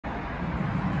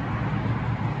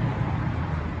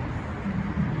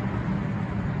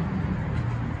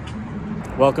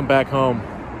Welcome back home.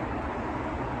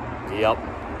 Yep.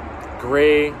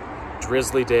 Gray,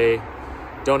 drizzly day.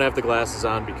 Don't have the glasses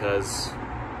on because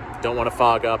don't want to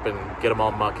fog up and get them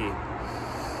all mucky.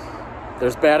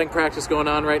 There's batting practice going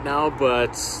on right now,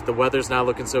 but the weather's not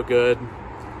looking so good.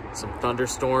 Some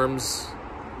thunderstorms.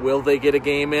 Will they get a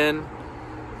game in?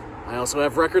 I also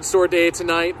have record store day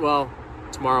tonight. Well,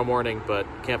 tomorrow morning, but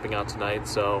camping out tonight,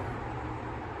 so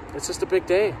it's just a big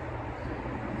day.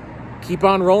 Keep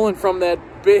on rolling from that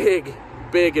big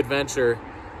adventure.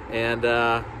 And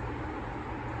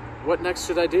what next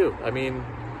should I do? I mean,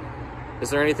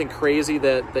 is there anything crazy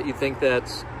that you think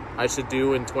that I should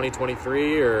do in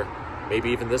 2023 or maybe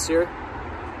even this year?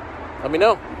 Let me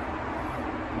know.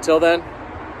 Until then,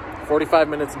 45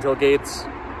 minutes until gates.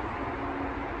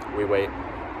 We wait.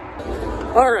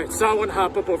 All right, saw one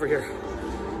hop up over here.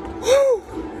 Woo!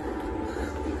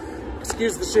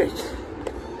 Excuse the shake.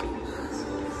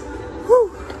 Woo!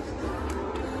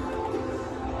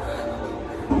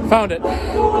 Found it.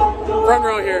 Front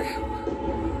row here.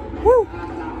 Woo!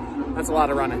 That's a lot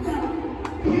of running.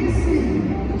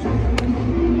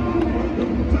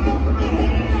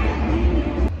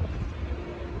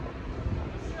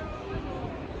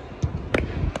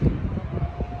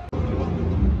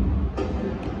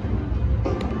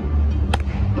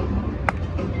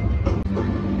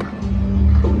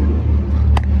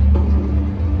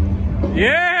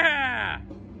 Yeah!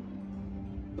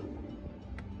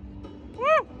 Woo!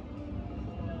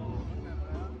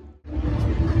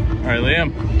 All right,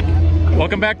 Liam,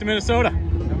 welcome back to Minnesota.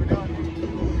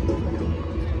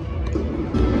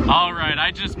 All right,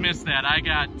 I just missed that. I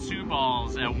got 2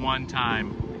 balls at one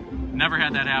time. Never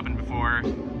had that happen before.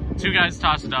 2 guys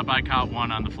tossed it up, I caught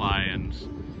one on the fly, and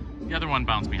the other one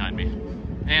bounced behind me.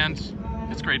 And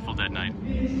it's Grateful Dead night.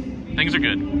 Things are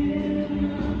good.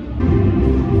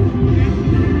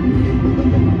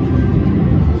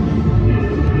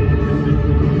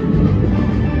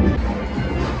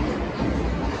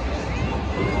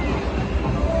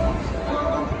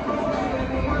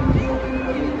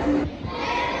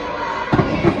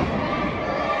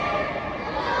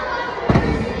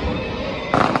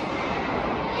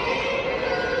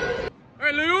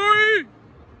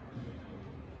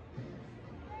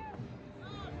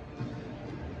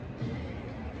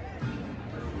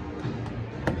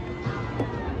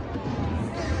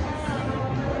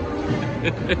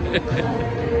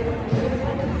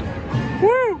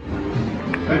 Woo!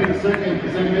 Batting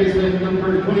second baseman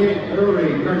number 28,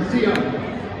 Uri Garcia.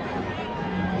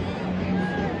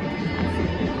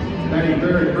 Batting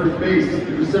third, first base,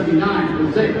 number 79,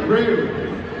 Jose Abreu.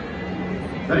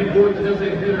 Batting fourth, the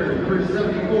designated hitter, number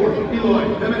 74, Eloy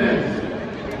Jimenez.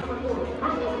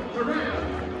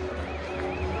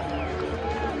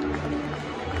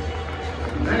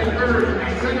 Batting third,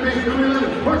 second base, number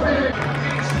 11, Jorge.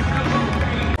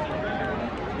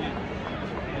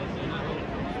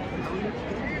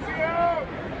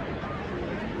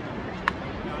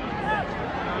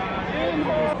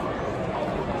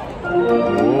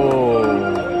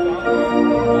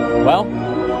 Well,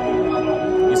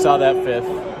 you saw that 5th.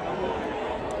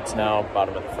 It's now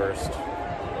bottom of the 1st.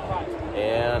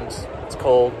 And it's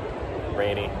cold,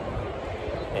 rainy,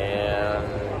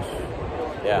 and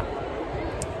yeah,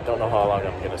 don't know how long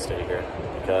I'm going to stay here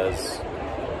because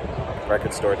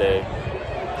record store day,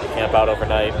 we camp out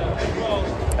overnight.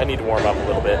 I need to warm up a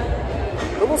little bit,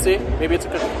 but we'll see. Maybe it's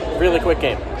a really quick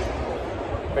game.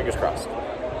 Fingers crossed.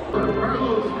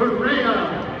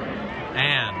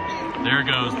 And there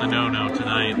goes the no-no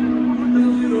tonight.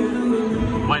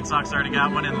 White Sox already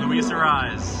got one, and Luis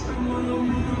Ariz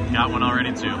got one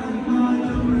already too.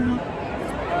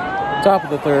 Top of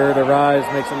the 3rd, Ariz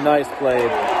makes a nice play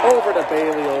over to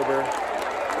Bailey Ober.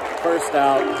 First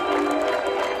out.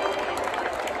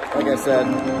 Like I said,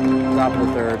 top of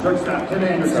the 3rd.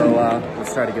 So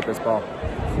let's try to get this ball.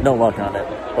 No luck on it,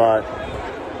 but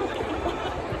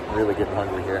really getting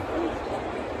hungry here.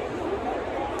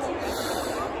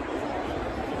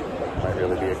 Might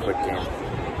really be a quick game.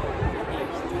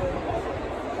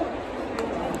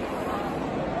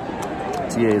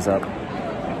 TA's up.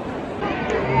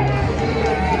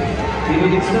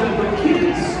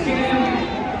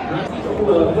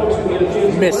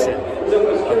 Mission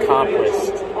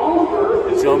accomplished.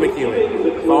 Joe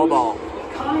McEwen, foul ball.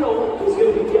 Kyle is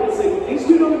going to be guessing. These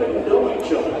two don't even know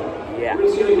each other. Yeah.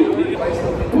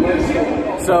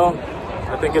 So,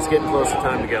 I think it's getting close to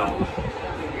time to go.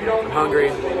 I'm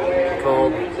hungry, I'm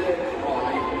cold,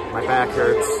 my back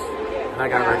hurts, and I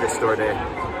got record store day.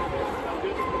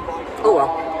 Oh well.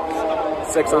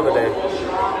 6 on the day,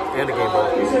 and a game ball.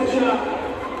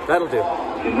 That'll do.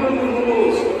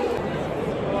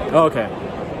 Okay.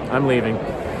 I'm leaving.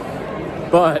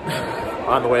 But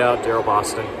on the way out, Daryl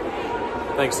Boston.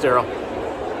 Thanks, Daryl.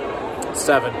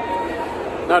 7.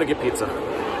 Now to get pizza.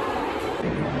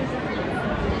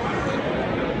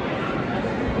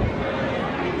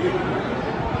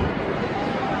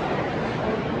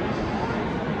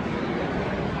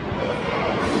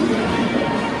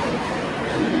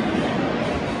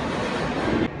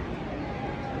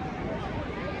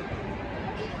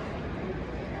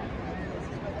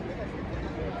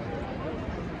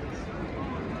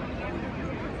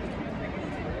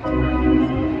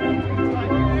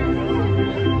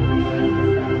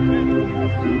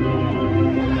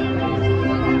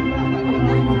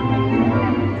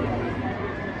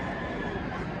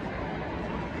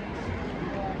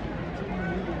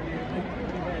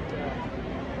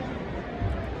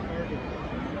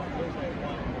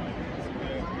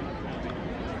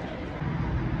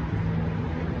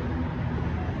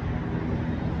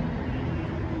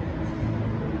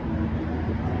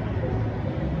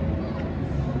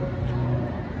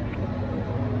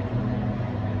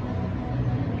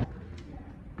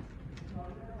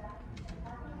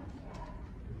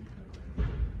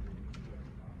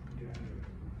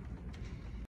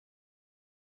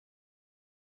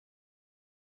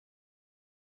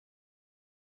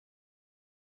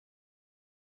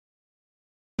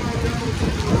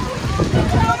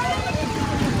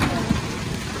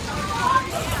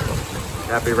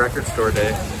 Happy record store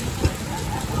day.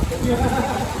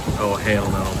 Oh,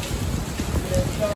 hell no.